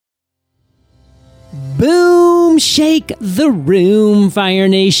shake the room, Fire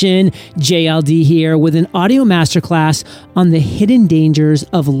Nation. JLD here with an audio masterclass on the hidden dangers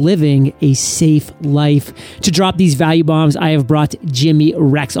of living a safe life. To drop these value bombs, I have brought Jimmy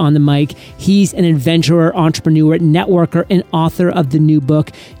Rex on the mic. He's an adventurer, entrepreneur, networker, and author of the new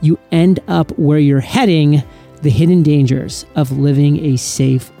book, You End Up Where You're Heading: The Hidden Dangers of Living a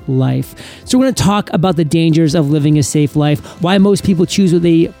Safe Life. So we're going to talk about the dangers of living a safe life, why most people choose what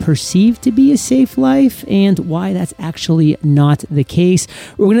they perceive to be a safe life, and why that's actually not the case.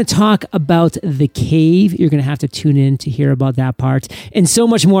 We're going to talk about the cave. You're going to have to tune in to hear about that part, and so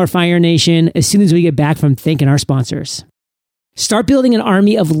much more, Fire Nation, as soon as we get back from thanking our sponsors. Start building an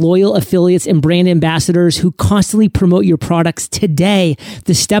army of loyal affiliates and brand ambassadors who constantly promote your products today.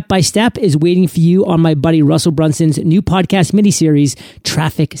 The step-by-step is waiting for you on my buddy Russell Brunson's new podcast miniseries,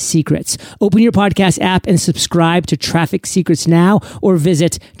 Traffic Secrets. Open your podcast app and subscribe to Traffic Secrets now, or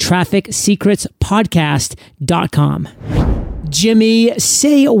visit trafficsecretspodcast.com. Jimmy,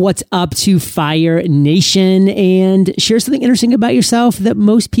 say what's up to Fire Nation and share something interesting about yourself that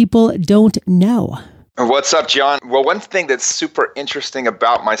most people don't know. What's up, John? Well, one thing that's super interesting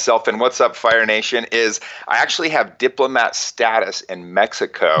about myself and what's up, Fire Nation, is I actually have diplomat status in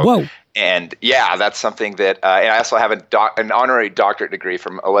Mexico. Whoa. And yeah, that's something that, and I also have an honorary doctorate degree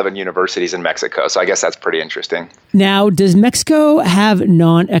from 11 universities in Mexico. So I guess that's pretty interesting. Now, does Mexico have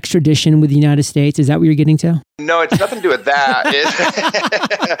non-extradition with the United States? Is that what you're getting to? No, it's nothing to do with that.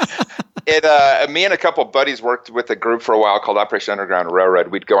 Me and a couple of buddies worked with a group for a while called Operation Underground Railroad.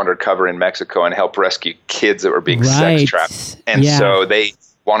 We'd go undercover in Mexico and help rescue kids that were being sex trapped. And so they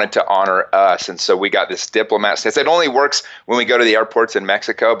wanted to honor us. And so we got this diplomat status. It only works when we go to the airports in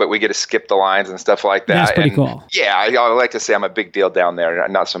Mexico, but we get to skip the lines and stuff like that. That's pretty cool. Yeah, I like to say I'm a big deal down there,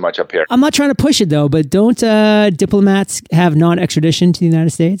 not so much up here. I'm not trying to push it though, but don't diplomats have non-extradition to the United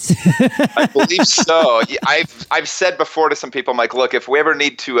States? I believe so. I've said before to some people, I'm like, look, if we ever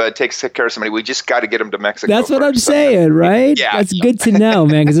need to take care of somebody, we just got to get them to Mexico. That's what I'm saying, right? Yeah. That's good to know,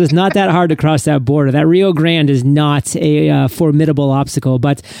 man, because it's not that hard to cross that border. That Rio Grande is not a formidable obstacle,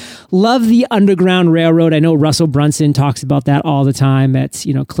 but love the Underground Railroad. I know Russell Brunson talks about that all the time at,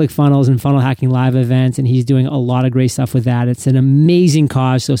 ClickFunnels and Funnel Hacking Live events, and he's doing a lot of great stuff with that. It's an amazing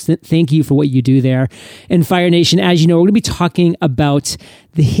cause, so thank you for what you do there. And Fire Nation, as you know, we're going to be talking about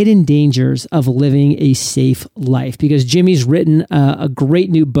the hidden dangers of living a safe life, because Jimmy's written a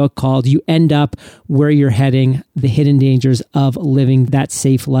great new book called You End Up Where You're Heading: The Hidden Dangers of Living That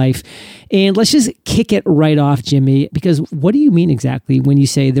Safe Life. And let's just kick it right off, Jimmy, because what do you mean exactly when you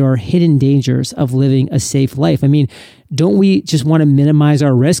say there are hidden dangers of living a safe life? I mean, don't we just want to minimize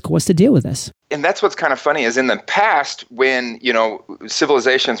our risk? What's the deal with this? And that's what's kind of funny is in the past when,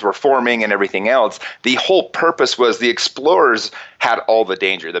 civilizations were forming and everything else, the whole purpose was the explorers had all the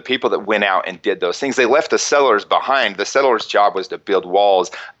danger. The people that went out and did those things, they left the settlers behind. The settlers' job was to build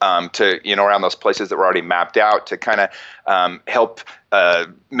walls around those places that were already mapped out to kind of help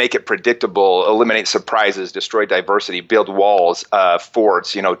make it predictable, eliminate surprises, destroy diversity, build walls,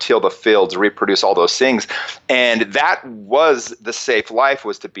 forts, till the fields, reproduce all those things. And that was the safe life,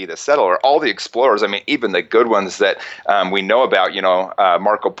 was to be the settler. All the explorers, even the good ones that we know about,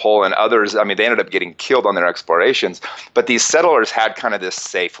 Marco Polo and others, they ended up getting killed on their explorations. But these settlers had kind of this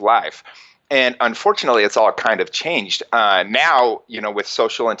safe life. And unfortunately, it's all kind of changed. Now, with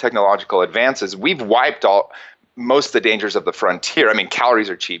social and technological advances, we've wiped most of the dangers of the frontier. Calories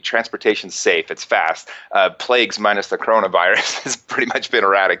are cheap, transportation's safe, it's fast. Plagues minus the coronavirus has pretty much been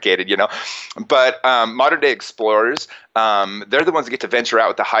eradicated, But modern day explorers, they're the ones that get to venture out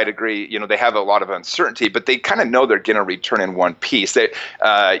with a high degree. They have a lot of uncertainty, but they kind of know they're going to return in one piece.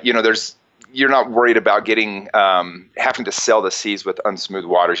 You're not worried about getting having to sail the seas with unsmooth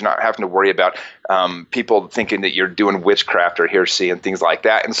waters. You're not having to worry about people thinking that you're doing witchcraft or heresy and things like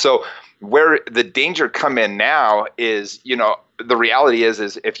that. And so where the danger come in now is, the reality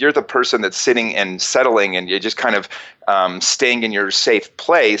is if you're the person that's sitting and settling and you're just kind of staying in your safe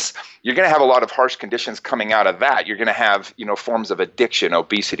place, you're going to have a lot of harsh conditions coming out of that. You're going to have, forms of addiction,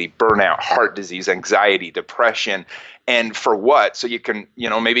 obesity, burnout, heart disease, anxiety, depression. And for what? So you can,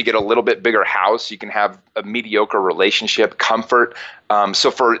 maybe get a little bit bigger house. You can have a mediocre relationship, comfort. So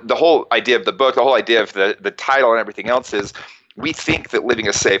for the whole idea of the book, the whole idea of the title and everything else is, we think that living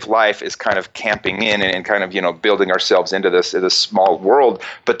a safe life is kind of camping in and kind of, building ourselves into this small world.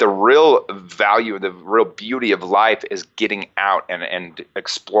 But the real value, the real beauty of life is getting out and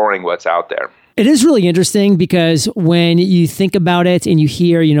exploring what's out there. It is really interesting because when you think about it and you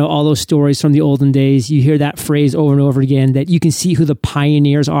hear, all those stories from the olden days, you hear that phrase over and over again that you can see who the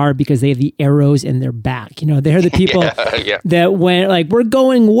pioneers are because they have the arrows in their back. They're the people that went like, we're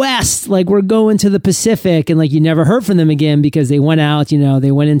going west, like we're going to the Pacific. And like, you never heard from them again because they went out,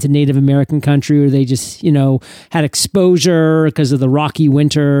 they went into Native American country, or they just, had exposure because of the rocky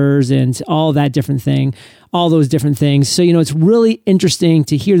winters and all that different thing. All those different things. So, it's really interesting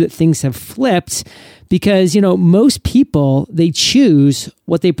to hear that things have flipped because, most people, they choose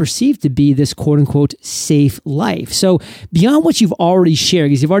what they perceive to be this quote unquote safe life. So beyond what you've already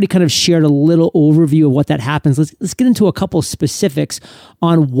shared, because you've already kind of shared a little overview of what that happens, let's get into a couple of specifics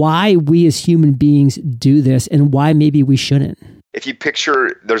on why we as human beings do this and why maybe we shouldn't. If you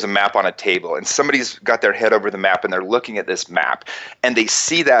picture there's a map on a table and somebody's got their head over the map and they're looking at this map and they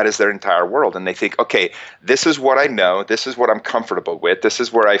see that as their entire world and they think, okay, this is what I know, this is what I'm comfortable with, this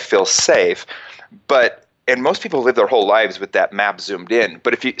is where I feel safe. And most people live their whole lives with that map zoomed in.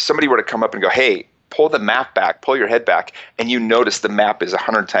 But if somebody were to come up and go, hey, pull the map back, pull your head back, and you notice the map is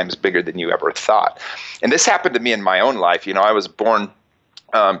 100 times bigger than you ever thought. And this happened to me in my own life. I was born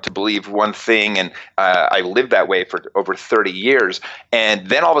to believe one thing, and I lived that way for over 30 years. And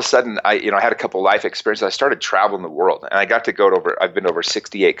then all of a sudden, I had a couple of life experiences. I started traveling the world, and I got to I've been to over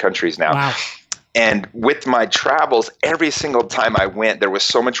 68 countries now. Wow. And with my travels, every single time I went, there was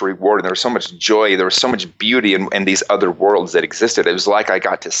so much reward and there was so much joy. There was so much beauty in these other worlds that existed. It was like I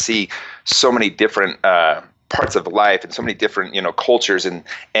got to see so many different parts of life and so many different, cultures. And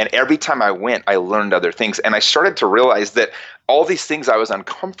every time I went, I learned other things. And I started to realize that all these things I was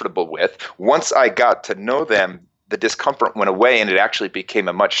uncomfortable with, once I got to know them, the discomfort went away and it actually became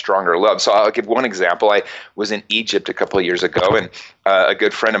a much stronger love. So I'll give one example. I was in Egypt a couple of years ago, and a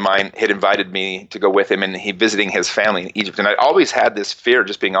good friend of mine had invited me to go with him, and he visiting his family in Egypt. And I always had this fear,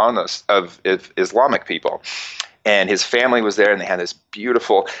 just being honest, of Islamic people. And his family was there, and they had this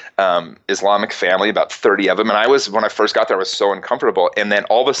beautiful Islamic family, about 30 of them. And when I first got there, I was so uncomfortable. And then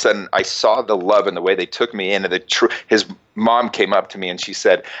all of a sudden, I saw the love and the way they took me in. And his mom came up to me and she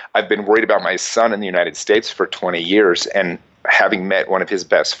said, I've been worried about my son in the United States for 20 years. And having met one of his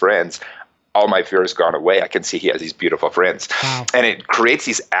best friends, all my fear has gone away. I can see he has these beautiful friends. Wow. And it creates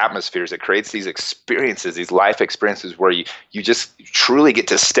these atmospheres. It creates these experiences, these life experiences where you just truly get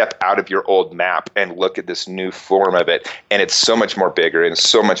to step out of your old map and look at this new form of it. And it's so much more bigger and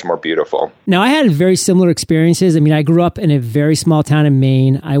so much more beautiful. Now, I had very similar experiences. I mean, I grew up in a very small town in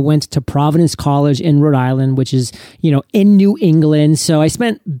Maine. I went to Providence College in Rhode Island, which is, in New England. So I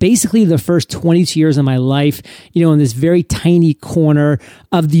spent basically the first 22 years of my life, in this very tiny corner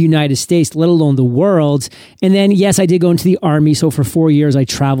of the United States, let alone the world. And then, yes, I did go into the army. So for 4 years, I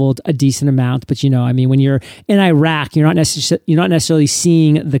traveled a decent amount. But, when you're in Iraq, you're not necessarily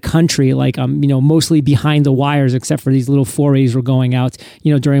seeing the country like mostly behind the wires, except for these little forays we're going out,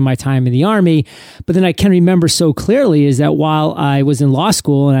 during my time in the army. But then I can remember so clearly is that while I was in law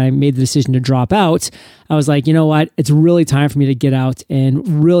school and I made the decision to drop out, I was like, you know what? It's really time for me to get out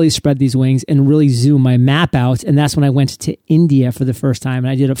and really spread these wings and really zoom my map out. And that's when I went to India for the first time. And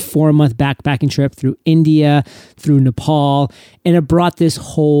I did a 4-month backpacking trip through India, through Nepal, and it brought this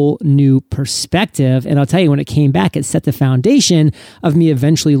whole new perspective. And I'll tell you, when it came back, it set the foundation of me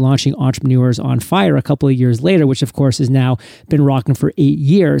eventually launching Entrepreneurs on Fire a couple of years later, which of course has now been rocking for 8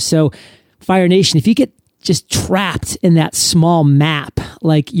 years. So Fire Nation, if you get just trapped in that small map,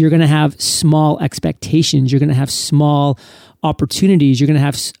 like you're going to have small expectations, you're going to have small opportunities, you're going to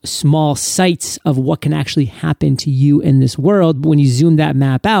have small sights of what can actually happen to you in this world. But when you zoom that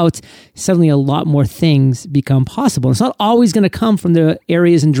map out, suddenly a lot more things become possible. It's not always going to come from the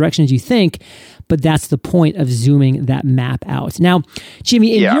areas and directions you think, but that's the point of zooming that map out. Now,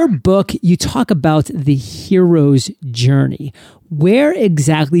 Jimmy, in your book, you talk about the hero's journey. Where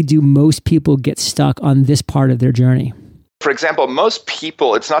exactly do most people get stuck on this part of their journey? For example, most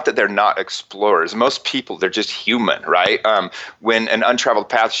people, it's not that they're not explorers. Most people, they're just human, right? When an untraveled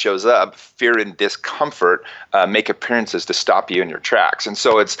path shows up, fear and discomfort make appearances to stop you in your tracks. And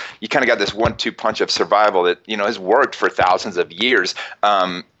so you kind of got this 1-2 punch of survival that, has worked for thousands of years.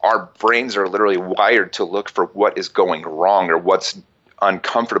 Our brains are literally wired to look for what is going wrong or what's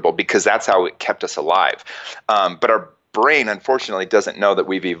uncomfortable because that's how it kept us alive. But our brain, unfortunately, doesn't know that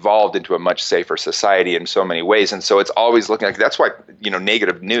we've evolved into a much safer society in so many ways. And so it's always looking like, that's why,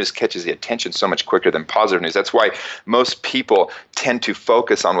 negative news catches the attention so much quicker than positive news. That's why most people tend to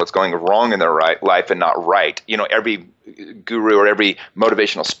focus on what's going wrong in their life and not right. Every guru or every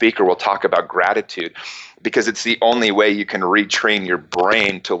motivational speaker will talk about gratitude, because it's the only way you can retrain your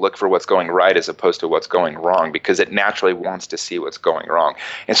brain to look for what's going right as opposed to what's going wrong, because it naturally wants to see what's going wrong.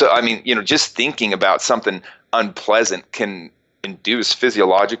 And so, I mean, just thinking about something unpleasant can induce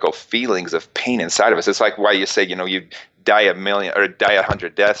physiological feelings of pain inside of us. It's like why you say, you die 1,000,000 or die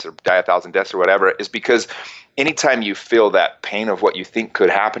 100 deaths or die 1,000 deaths or whatever, is because anytime you feel that pain of what you think could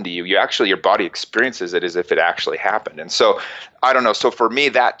happen to you, your body experiences it as if it actually happened. And so, I don't know. So for me,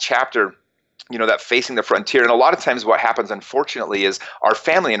 that chapter, that facing the frontier. And a lot of times what happens, unfortunately, is our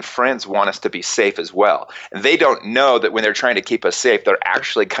family and friends want us to be safe as well. And they don't know that when they're trying to keep us safe, they're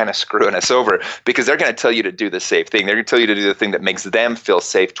actually kind of screwing us over, because they're going to tell you to do the safe thing. They're going to tell you to do the thing that makes them feel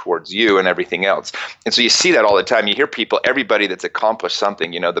safe towards you and everything else. And so you see that all the time. You hear everybody that's accomplished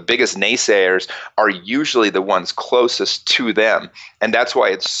something, the biggest naysayers are usually the ones closest to them. And that's why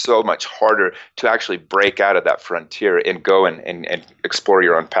it's so much harder to actually break out of that frontier and go and explore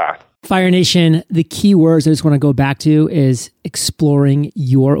your own path. Fire Nation, the key words I just want to go back to is exploring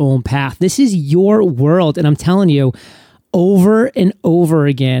your own path. This is your world. And I'm telling you, over and over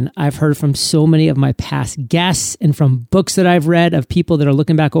again, I've heard from so many of my past guests and from books that I've read of people that are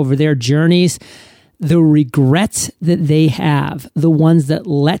looking back over their journeys, the regrets that they have, the ones that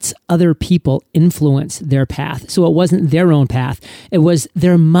let other people influence their path. So it wasn't their own path. It was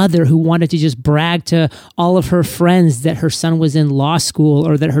their mother who wanted to just brag to all of her friends that her son was in law school,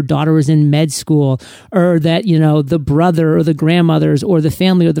 or that her daughter was in med school, or that, the brother or the grandmothers or the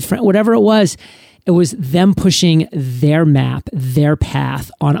family or the friend, whatever it was them pushing their map, their path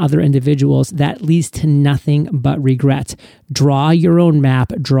on other individuals that leads to nothing but regret. Draw your own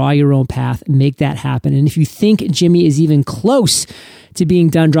map, draw your own path, make that happen. And if you think Jimmy is even close to being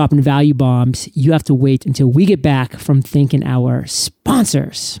done dropping value bombs, you have to wait until we get back from thanking our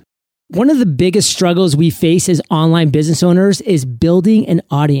sponsors. One of the biggest struggles we face as online business owners is building an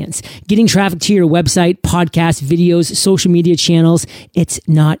audience. Getting traffic to your website, podcasts, videos, social media channels, it's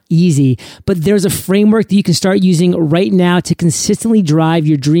not easy. But there's a framework that you can start using right now to consistently drive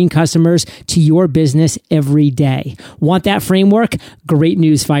your dream customers to your business every day. Want that framework? Great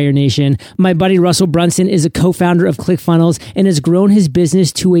news, Fire Nation. My buddy Russell Brunson is a co-founder of ClickFunnels and has grown his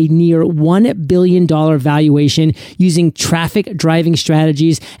business to a near $1 billion valuation using traffic driving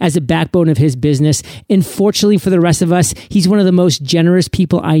strategies as a backbone of his business. And fortunately for the rest of us, he's one of the most generous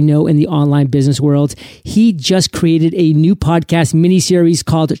people I know in the online business world. He just created a new podcast mini-series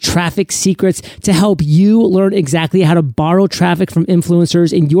called Traffic Secrets to help you learn exactly how to borrow traffic from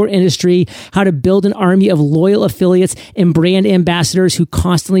influencers in your industry, how to build an army of loyal affiliates and brand ambassadors who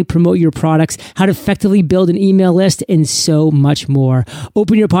constantly promote your products, how to effectively build an email list, and so much more.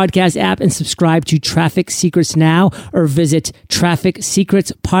 Open your podcast app and subscribe to Traffic Secrets now, or visit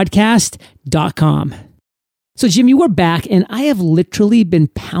trafficsecretspodcast.com. So Jim, you were back, and I have literally been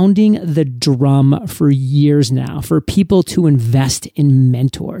pounding the drum for years now for people to invest in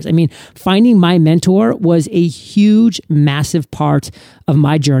mentors. I mean, finding my mentor was a huge, massive part of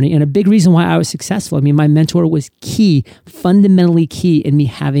my journey and a big reason why I was successful. I mean, my mentor was key, fundamentally key in me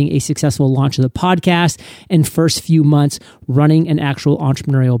having a successful launch of the podcast and first few months running an actual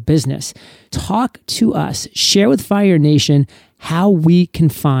entrepreneurial business. Talk to us, share with Fire Nation how we can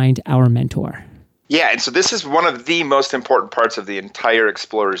find our mentor. Yeah, and so this is one of the most important parts of the entire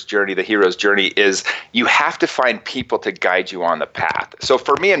explorer's journey, the hero's journey, is you have to find people to guide you on the path. So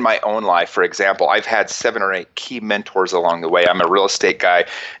for me in my own life, for example, I've had 7 or 8 key mentors along the way. I'm a real estate guy,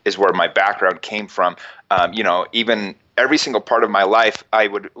 is where my background came from. Even every single part of my life, I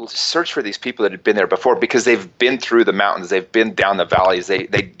would search for these people that had been there before because they've been through the mountains, they've been down the valleys, they've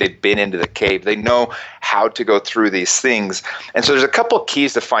been into the cave, they know how to go through these things. And so there's a couple of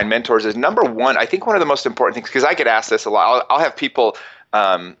keys to find mentors. Is number one, I think one of the most important things, because I get asked this a lot, I'll have people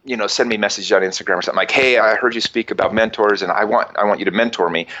send me messages on Instagram or something like, hey, I heard you speak about mentors and I want you to mentor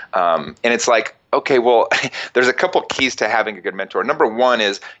me. And it's like, okay, well, there's a couple keys to having a good mentor. Number one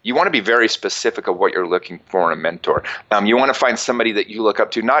is you want to be very specific of what you're looking for in a mentor. You want to find somebody that you look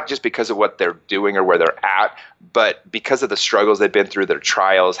up to, not just because of what they're doing or where they're at, but because of the struggles they've been through, their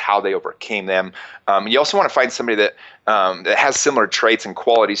trials, how they overcame them. You also want to find somebody that has similar traits and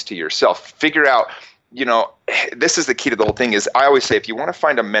qualities to yourself. Figure out, this is the key to the whole thing, is I always say, if you want to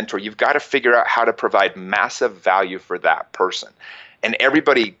find a mentor, you've got to figure out how to provide massive value for that person. And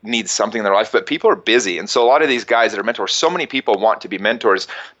everybody needs something in their life, but people are busy. And so a lot of these guys that are mentors, so many people want to be mentors,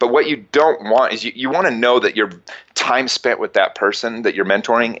 but what you don't want is you want to know that your time spent with that person that you're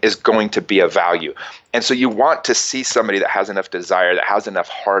mentoring is going to be of value. And so you want to see somebody that has enough desire, that has enough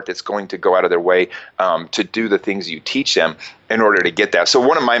heart, that's going to go out of their way to do the things you teach them in order to get that. So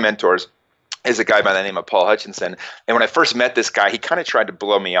one of my mentors, is a guy by the name of Paul Hutchinson. And when I first met this guy, he kind of tried to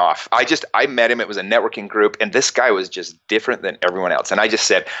blow me off. I met him. It was a networking group, and this guy was just different than everyone else. And I just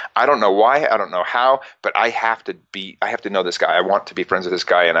said, I don't know why, I don't know how, but I have to know this guy. I want to be friends with this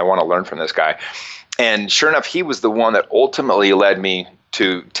guy, and I want to learn from this guy. And sure enough, he was the one that ultimately led me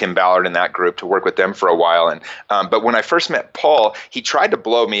to Tim Ballard in that group to work with them for a while. And but when I first met Paul, he tried to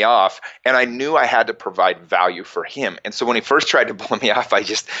blow me off, and I knew I had to provide value for him. And so when he first tried to blow me off, I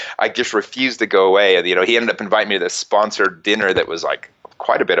just refused to go away. And, he ended up inviting me to this sponsored dinner that was like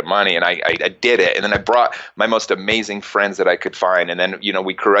quite a bit of money, and I did it. And then I brought my most amazing friends that I could find, and then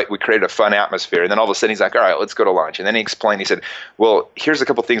we created a fun atmosphere. And then all of a sudden he's like, all right, let's go to lunch. And then he explained, he said, well, here's a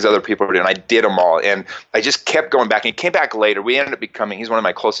couple things other people are doing. I did them all, and I just kept going back. And he came back later. We ended up becoming, he's one of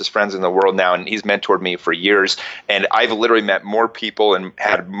my closest friends in the world now, and he's mentored me for years. And I've literally met more people and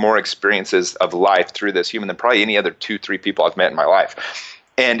had more experiences of life through this human than probably any other 2-3 people I've met in my life.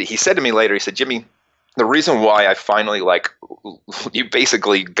 And he said to me later, he said, Jimmy, the reason why I finally, you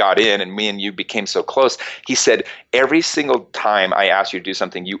basically got in and me and you became so close, he said, every single time I asked you to do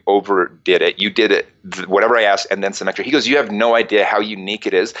something, you overdid it. You did it, whatever I asked, and then some extra. He goes, you have no idea how unique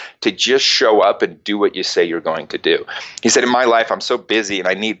it is to just show up and do what you say you're going to do. He said, in my life, I'm so busy and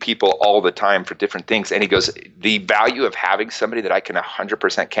I need people all the time for different things. And he goes, the value of having somebody that I can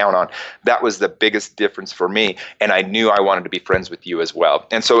 100% count on, that was the biggest difference for me. And I knew I wanted to be friends with you as well.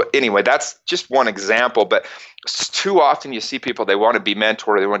 And so anyway, that's just one example. But too often you see people, they want to be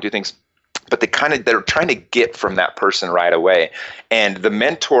mentored, they want to do things, but they're trying to get from that person right away. And the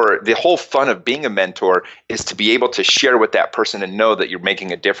mentor, the whole fun of being a mentor is to be able to share with that person and know that you're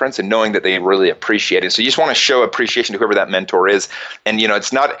making a difference and knowing that they really appreciate it. So you just want to show appreciation to whoever that mentor is. And,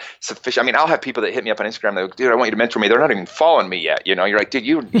 it's not sufficient. I mean, I'll have people that hit me up on Instagram. They go, dude, I want you to mentor me. They're not even following me yet. You're like, dude,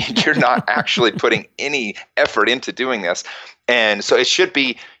 you're not actually putting any effort into doing this. And so it should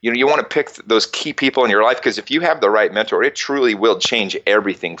be, you want to pick those key people in your life, because if you have the right mentor, it truly will change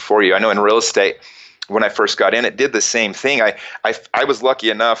everything for you. I know in real estate, when I first got in, it did the same thing. I was lucky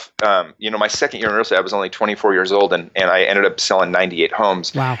enough, my second year in real estate, I was only 24 years old, and I ended up selling 98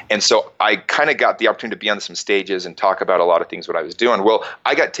 homes. Wow. And so I kind of got the opportunity to be on some stages and talk about a lot of things, what I was doing. Well,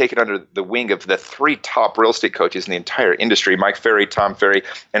 I got taken under the wing of the 3 top real estate coaches in the entire industry, Mike Ferry, Tom Ferry,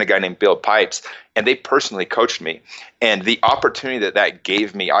 and a guy named Bill Pipes. And they personally coached me. And the opportunity that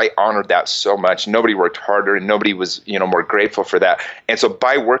gave me, I honored that so much. Nobody worked harder and nobody was, more grateful for that. And so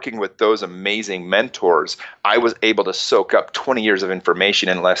by working with those amazing mentors, I was able to soak up 20 years of information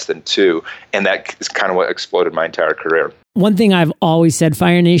in less than 2. And that is kind of what exploded my entire career. One thing I've always said,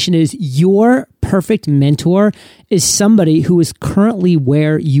 Fire Nation, is your perfect mentor is somebody who is currently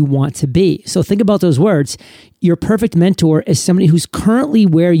where you want to be. So think about those words. Your perfect mentor is somebody who's currently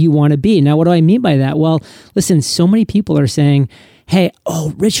where you want to be. Now, what do I mean by that? Well, listen, so many people are saying, hey,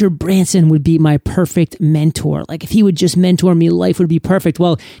 Richard Branson would be my perfect mentor. Like if he would just mentor me, life would be perfect.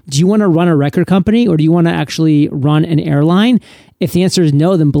 Well, do you want to run a record company or do you want to actually run an airline? If the answer is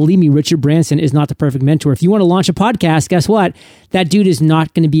no, then believe me, Richard Branson is not the perfect mentor. If you want to launch a podcast, guess what? That dude is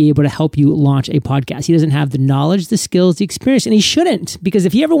not going to be able to help you launch a podcast. He doesn't have the knowledge, the skills, the experience, and he shouldn't. Because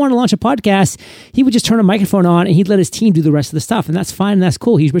if he ever wanted to launch a podcast, he would just turn a microphone on and he'd let his team do the rest of the stuff. And that's fine and that's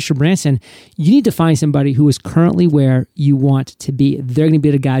cool. He's Richard Branson. You need to find somebody who is currently where you want to be. They're going to be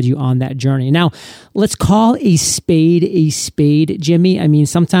able to guide you on that journey. Now, let's call a spade, Jimmy. I mean,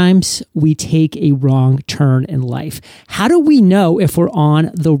 sometimes we take a wrong turn in life. How do we know if we're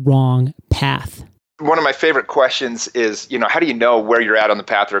on the wrong path? One of my favorite questions is, how do you know where you're at on the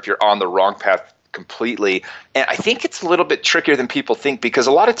path or if you're on the wrong path completely? And I think it's a little bit trickier than people think, because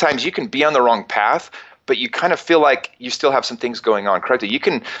a lot of times you can be on the wrong path, but you kind of feel like you still have some things going on correctly. You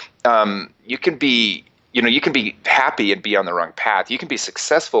can be happy and be on the wrong path. You can be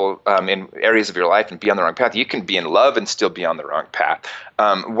successful in areas of your life and be on the wrong path. You can be in love and still be on the wrong path.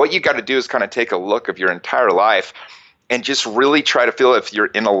 What you got to do is kind of take a look of your entire life and just really try to feel if you're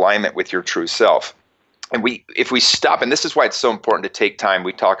in alignment with your true self. And if we stop, and this is why it's so important to take time.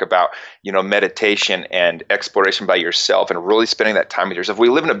 We talk about, meditation and exploration by yourself and really spending that time with yourself. We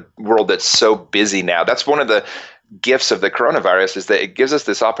live in a world that's so busy now. That's one of the gifts of the coronavirus, is that it gives us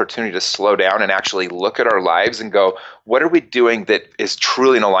this opportunity to slow down and actually look at our lives and go, what are we doing that is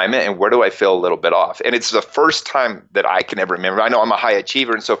truly in alignment and where do I feel a little bit off? And it's the first time that I can ever remember. I know I'm a high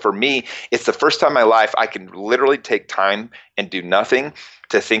achiever, and so for me, it's the first time in my life I can literally take time and do nothing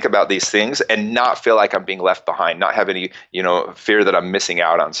to think about these things and not feel like I'm being left behind, not have any, fear that I'm missing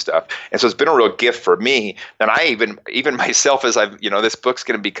out on stuff. And so it's been a real gift for me. And I even myself, as I've, this book's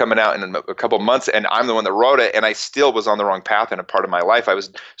going to be coming out in a couple of months, and I'm the one that wrote it, and I still was on the wrong path in a part of my life. I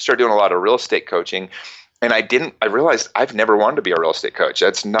started doing a lot of real estate coaching. And I realized I've never wanted to be a real estate coach.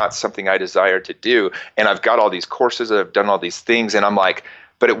 That's not something I desire to do. And I've got all these courses, I've done all these things, and I'm like,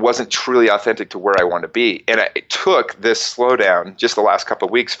 but it wasn't truly authentic to where I want to be. And it took this slowdown just the last couple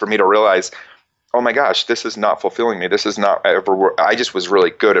of weeks for me to realize, oh my gosh, this is not fulfilling me. This is not ever. I just was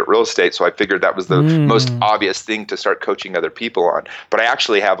really good at real estate, so I figured that was the most obvious thing to start coaching other people on. But I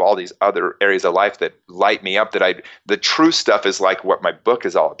actually have all these other areas of life that light me up. The true stuff is like what my book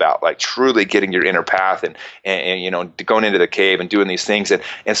is all about, like truly getting your inner path and going into the cave and doing these things.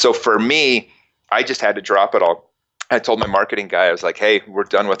 And so for me, I just had to drop it all. I told my marketing guy, I was like, hey, we're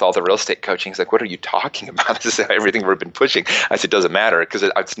done with all the real estate coaching. He's like, what are you talking about? This is everything we've been pushing. I said, it doesn't matter because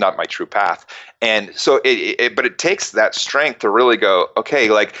it's not my true path. And so but it takes that strength to really go, okay,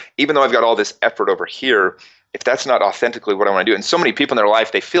 like, even though I've got all this effort over here, if that's not authentically what I want to do. And so many people in their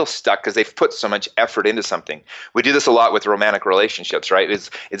life, they feel stuck because they've put so much effort into something. We do this a lot with romantic relationships, right? It's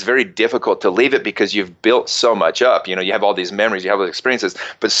very difficult to leave it because you've built so much up. You have all these memories, you have those experiences,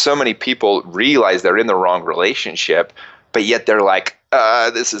 but so many people realize they're in the wrong relationship, but yet they're like,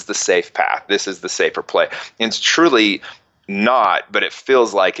 this is the safe path. This is the safer play. And it's truly not, but it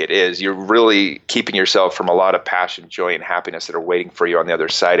feels like it is. You're really keeping yourself from a lot of passion, joy, and happiness that are waiting for you on the other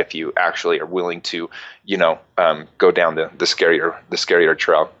side if you actually are willing to, go down the scarier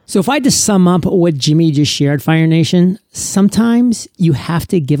trail. So if I had to sum up what Jimmy just shared, Fire Nation, sometimes you have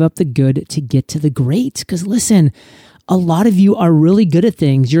to give up the good to get to the great. Because listen, a lot of you are really good at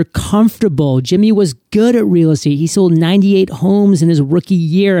things. You're comfortable. Jimmy was good at real estate. He sold 98 homes in his rookie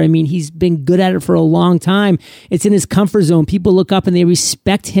year. I mean, he's been good at it for a long time. It's in his comfort zone. People look up and they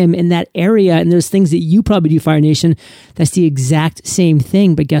respect him in that area. And there's things that you probably do, Fire Nation, that's the exact same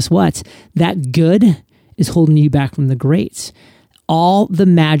thing. But guess what? That good is holding you back from the greats. All the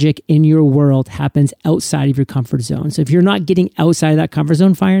magic in your world happens outside of your comfort zone. So if you're not getting outside of that comfort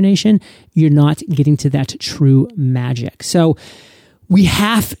zone, Fire Nation, you're not getting to that true magic. So we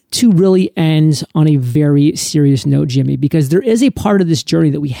have to really end on a very serious note, Jimmy, because there is a part of this journey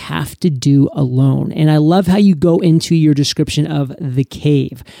that we have to do alone. And I love how you go into your description of the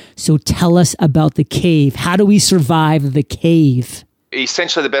cave. So tell us about the cave. How do we survive the cave?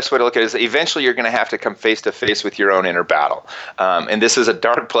 Essentially, the best way to look at it is eventually you're going to have to come face to face with your own inner battle. And this is a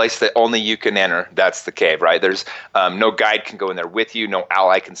dark place that only you can enter. That's the cave, right? There's no guide can go in there with you. No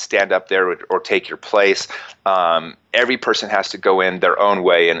ally can stand up there or take your place. Every person has to go in their own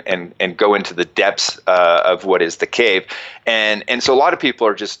way and go into the depths of what is the cave. And so a lot of people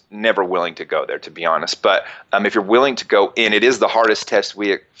are just never willing to go there, to be honest. But if you're willing to go in, it is the hardest test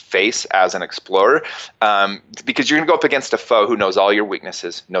we face as an explorer, because you're going to go up against a foe who knows all your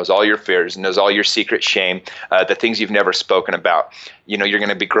weaknesses, knows all your fears, knows all your secret shame, the things you've never spoken about. You're going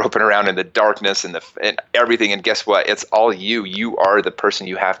to be groping around in the darkness and everything. And guess what? It's all you. You are the person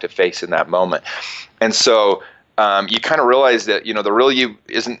you have to face in that moment. And so you kind of realize that, the real you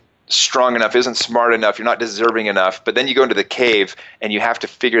isn't strong enough, isn't smart enough, you're not deserving enough. But then you go into the cave and you have to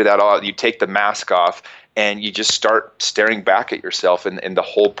figure that all out. You take the mask off and you just start staring back at yourself and the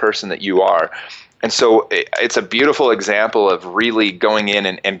whole person that you are. And so it's a beautiful example of really going in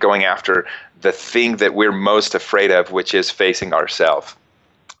and going after the thing that we're most afraid of, which is facing ourselves.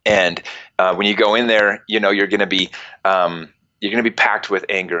 And when you go in there, you're going to be packed with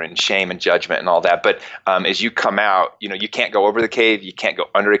anger and shame and judgment and all that. But as you come out, you can't go over the cave. You can't go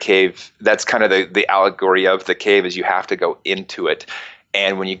under a cave. That's kind of the allegory of the cave, is you have to go into it.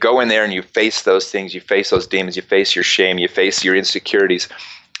 And when you go in there and you face those things, you face those demons, you face your shame, you face your insecurities,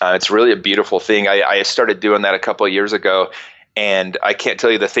 it's really a beautiful thing. I started doing that a couple of years ago, and I can't tell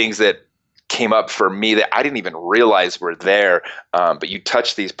you the things that came up for me that I didn't even realize were there. But you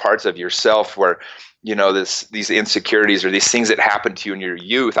touch these parts of yourself where, these insecurities or these things that happened to you in your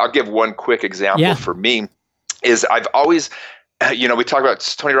youth. I'll give one quick example for me. Is I've always, we talk about,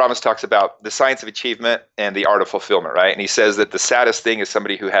 Tony Robbins talks about the science of achievement and the art of fulfillment, right? And he says that the saddest thing is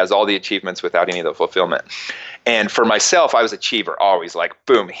somebody who has all the achievements without any of the fulfillment. And for myself, I was achiever, always like,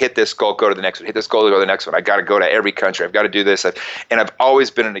 boom, hit this goal, go to the next one, hit this goal, go to the next one. I got to go to every country. I've got to do this. And I've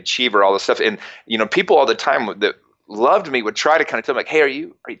always been an achiever, all this stuff. And, people all the time that loved me would try to kind of tell me, like, hey, are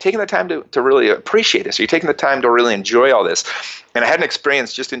you taking the time to really appreciate this? Are you taking the time to really enjoy all this? And I had an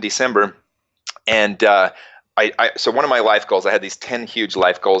experience just in December, and so one of my life goals, I had these 10 huge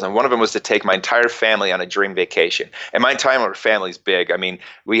life goals, and one of them was to take my entire family on a dream vacation. And my entire family's big. I mean,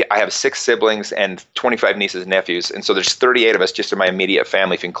 I have 6 siblings and 25 nieces and nephews, and so there's 38 of us just in my immediate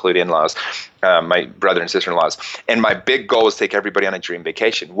family, if you include in-laws, my brother and sister-in-laws. And my big goal was to take everybody on a dream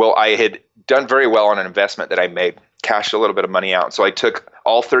vacation. Well, I had done very well on an investment that I made, cashed a little bit of money out. So I took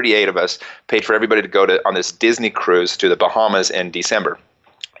all 38 of us, paid for everybody to go on this Disney cruise to the Bahamas in December.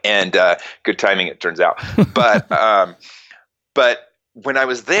 And good timing, it turns out. But when I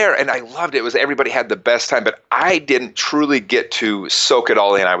was there, and I loved it, everybody had the best time, but I didn't truly get to soak it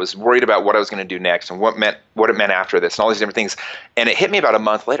all in. I was worried about what I was going to do next and what it meant after this and all these different things. And it hit me about a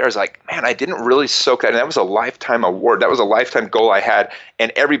month later. I was like, man, I didn't really soak that. And that was a lifetime award. That was a lifetime goal I had,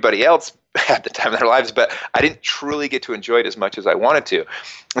 and everybody else had the time of their lives, but I didn't truly get to enjoy it as much as I wanted to.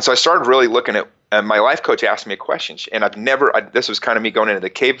 And so I started really looking at, my life coach asked me a question, and this was kind of me going into the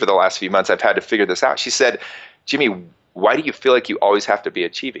cave for the last few months. I've had to figure this out. She said, Jimmy, why do you feel like you always have to be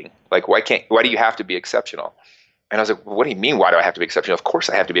achieving? Like, why do you have to be exceptional? And I was like, well, what do you mean, why do I have to be exceptional? Of course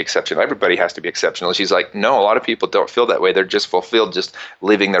I have to be exceptional. Everybody has to be exceptional. She's like, no, a lot of people don't feel that way. They're just fulfilled, just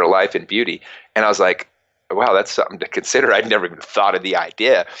living their life in beauty. And I was like, wow, that's something to consider. I'd never even thought of the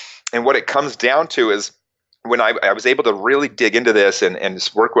idea. And what it comes down to is, when I was able to really dig into this and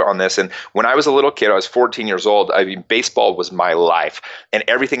just work on this, and when I was a little kid, I was 14 years old, I mean, baseball was my life, and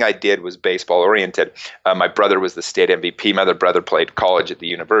everything I did was baseball oriented. My brother was the state MVP. My other brother played college at the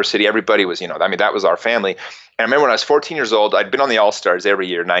university. Everybody was, that was our family. And I remember when I was 14 years old, I'd been on the All-Stars every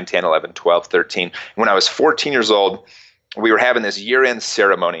year, 9, 10, 11, 12, 13. When I was 14 years old, we were having this year-end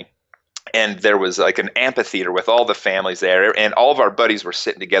ceremony. And there was like an amphitheater with all the families there, and all of our buddies were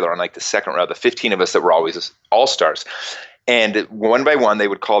sitting together on like the second row, the 15 of us that were always all-stars. And one by one, they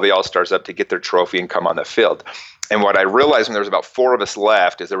would call the all-stars up to get their trophy and come on the field. And what I realized when there was about 4 of us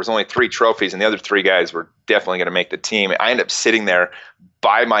left is there was only 3 trophies, and the other 3 guys were definitely going to make the team. I ended up sitting there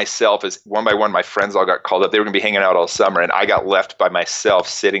by myself as one by one my friends all got called up. They were going to be hanging out all summer, and I got left by myself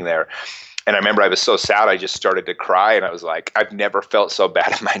sitting there. And I remember I was so sad, I just started to cry. And I was like, I've never felt so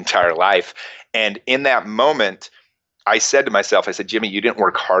bad in my entire life. And in that moment, I said to myself, I said, Jimmy, you didn't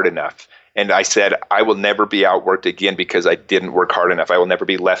work hard enough. And I said, I will never be outworked again because I didn't work hard enough. I will never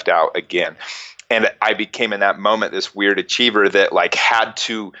be left out again. And I became in that moment this weird achiever that like had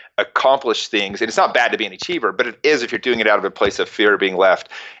to accomplish things. And it's not bad to be an achiever, but it is if you're doing it out of a place of fear of being left.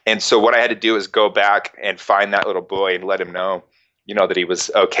 And so what I had to do is go back and find that little boy and let him know, that he was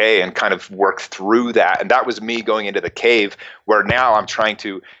okay, and kind of work through that. And that was me going into the cave, where now I'm trying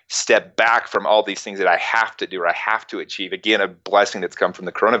to step back from all these things that I have to do or I have to achieve. Again, a blessing that's come from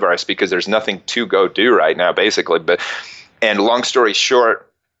the coronavirus, because there's nothing to go do right now, basically. And long story short,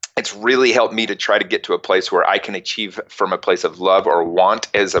 it's really helped me to try to get to a place where I can achieve from a place of love or want,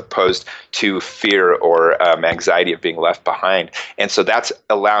 as opposed to fear or anxiety of being left behind. And so that's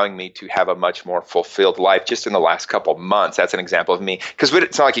allowing me to have a much more fulfilled life just in the last couple months. That's an example of me. Because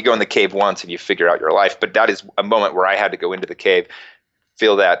it's not like you go in the cave once and you figure out your life, but that is a moment where I had to go into the cave,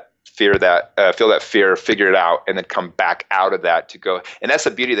 feel that fear, figure it out, and then come back out of that to go. And that's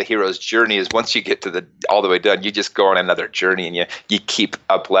the beauty of the hero's journey, is once you get to all the way done, you just go on another journey, and you keep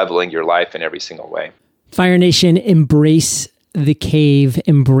up leveling your life in every single way. Fire Nation, embrace the cave,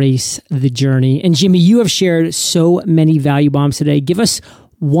 embrace the journey. And Jimmy, you have shared so many value bombs today. Give us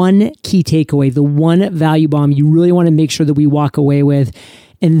one key takeaway, the one value bomb you really want to make sure that we walk away with,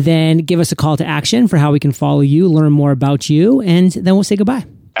 and then give us a call to action for how we can follow you, learn more about you, and then we'll say goodbye.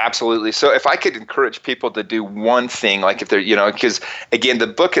 Absolutely. So if I could encourage people to do one thing, like if they're, because again, the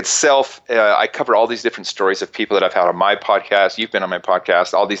book itself, I cover all these different stories of people that I've had on my podcast. You've been on my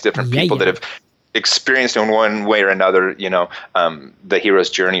podcast, all these different people that have experienced in one way or another, the hero's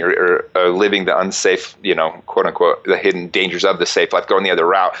journey or living the unsafe, quote unquote, the hidden dangers of the safe life, going the other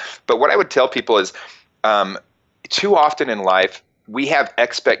route. But what I would tell people is too often in life, we have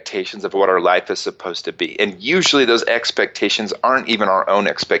expectations of what our life is supposed to be. And usually those expectations aren't even our own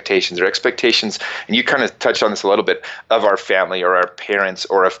expectations. They're expectations, and you kind of touched on this a little bit, of our family or our parents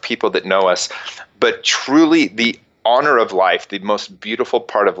or of people that know us. But truly the honor of life, the most beautiful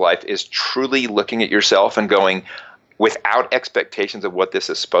part of life, is truly looking at yourself and going, without expectations of what this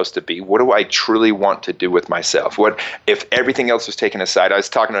is supposed to be, what do I truly want to do with myself? What if everything else was taken aside? I was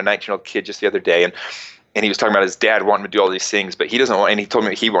talking to a 19-year-old kid just the other day, and he was talking about his dad wanting to do all these things, but he doesn't want, and he told me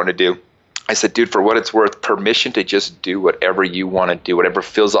what he wanted to do. I said, dude, for what it's worth, permission to just do whatever you want to do, whatever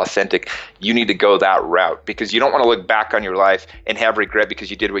feels authentic. You need to go that route, because you don't want to look back on your life and have regret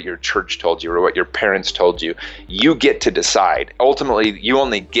because you did what your church told you or what your parents told you. You get to decide. Ultimately, you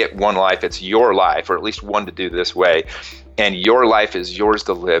only get one life. It's your life, or at least one to do this way. And your life is yours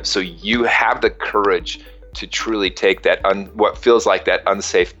to live. So you have the courage to truly take that what feels like that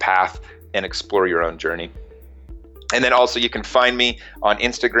unsafe path and explore your own journey. And then also you can find me on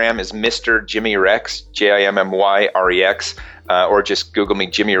Instagram as Mr. Jimmy Rex, JIMMYREX, or just Google me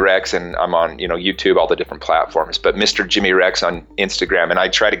Jimmy Rex, and I'm on YouTube, all the different platforms. But Mr. Jimmy Rex on Instagram, and I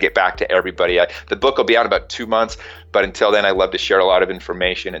try to get back to everybody. The book will be out in about 2 months, but until then, I love to share a lot of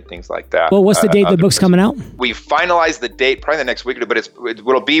information and things like that. Well, what's the date the book's coming out? We finalized the date probably the next week or two, but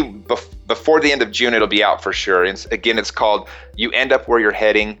it'll be before the end of June. It'll be out for sure. And it's called "You End Up Where You're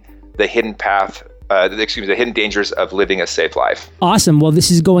Heading: The Hidden Path." The Hidden Dangers of Living a Safe Life. Awesome. Well,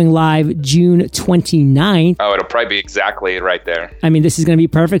 this is going live June 29th. Oh, it'll probably be exactly right there. I mean, this is going to be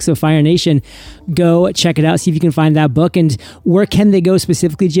perfect. So Fire Nation, go check it out. See if you can find that book. And where can they go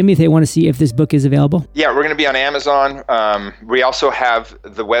specifically, Jimmy, if they want to see if this book is available? Yeah, we're going to be on Amazon. We also have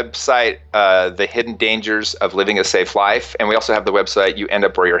the website, The Hidden Dangers of Living a Safe Life. And we also have the website, You End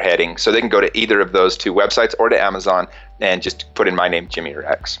Up Where You're Heading. So they can go to either of those two websites or to Amazon and just put in my name, Jimmy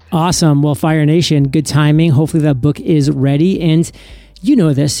Rex. Awesome. Well, Fire Nation, good timing. Hopefully that book is ready. And you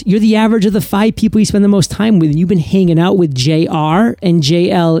know this. You're the average of the 5 people you spend the most time with. You've been hanging out with JR and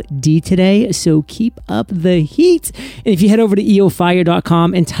JLD today, so keep up the heat. And if you head over to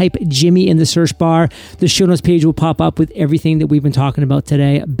eofire.com and type Jimmy in the search bar, the show notes page will pop up with everything that we've been talking about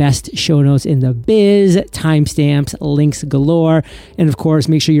today. Best show notes in the biz, timestamps, links galore. And of course,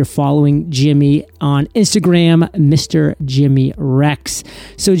 make sure you're following Jimmy on Instagram, Mr. Jimmy Rex.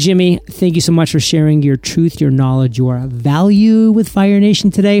 So Jimmy, thank you so much for sharing your truth, your knowledge, your value with Fire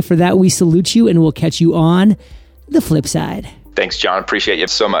Nation today. For that, we salute you, and we'll catch you on the flip side. Thanks, John. Appreciate you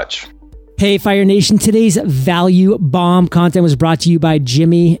so much. Hey, Fire Nation. Today's value bomb content was brought to you by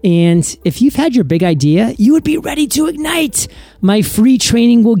Jimmy. And if you've had your big idea, you would be ready to ignite. My free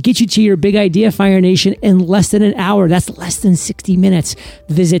training will get you to your big idea, Fire Nation, in less than an hour. That's less than 60 minutes.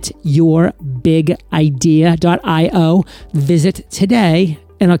 Visit yourbigidea.io. Visit today,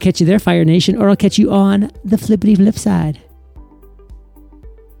 and I'll catch you there, Fire Nation, or I'll catch you on the flippity flip side.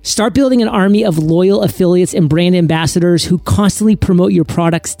 Start building an army of loyal affiliates and brand ambassadors who constantly promote your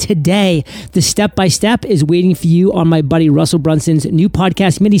products today. The step-by-step is waiting for you on my buddy Russell Brunson's new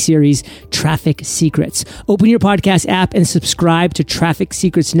podcast miniseries, Traffic Secrets. Open your podcast app and subscribe to Traffic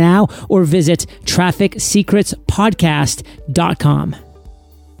Secrets now, or visit trafficsecretspodcast.com.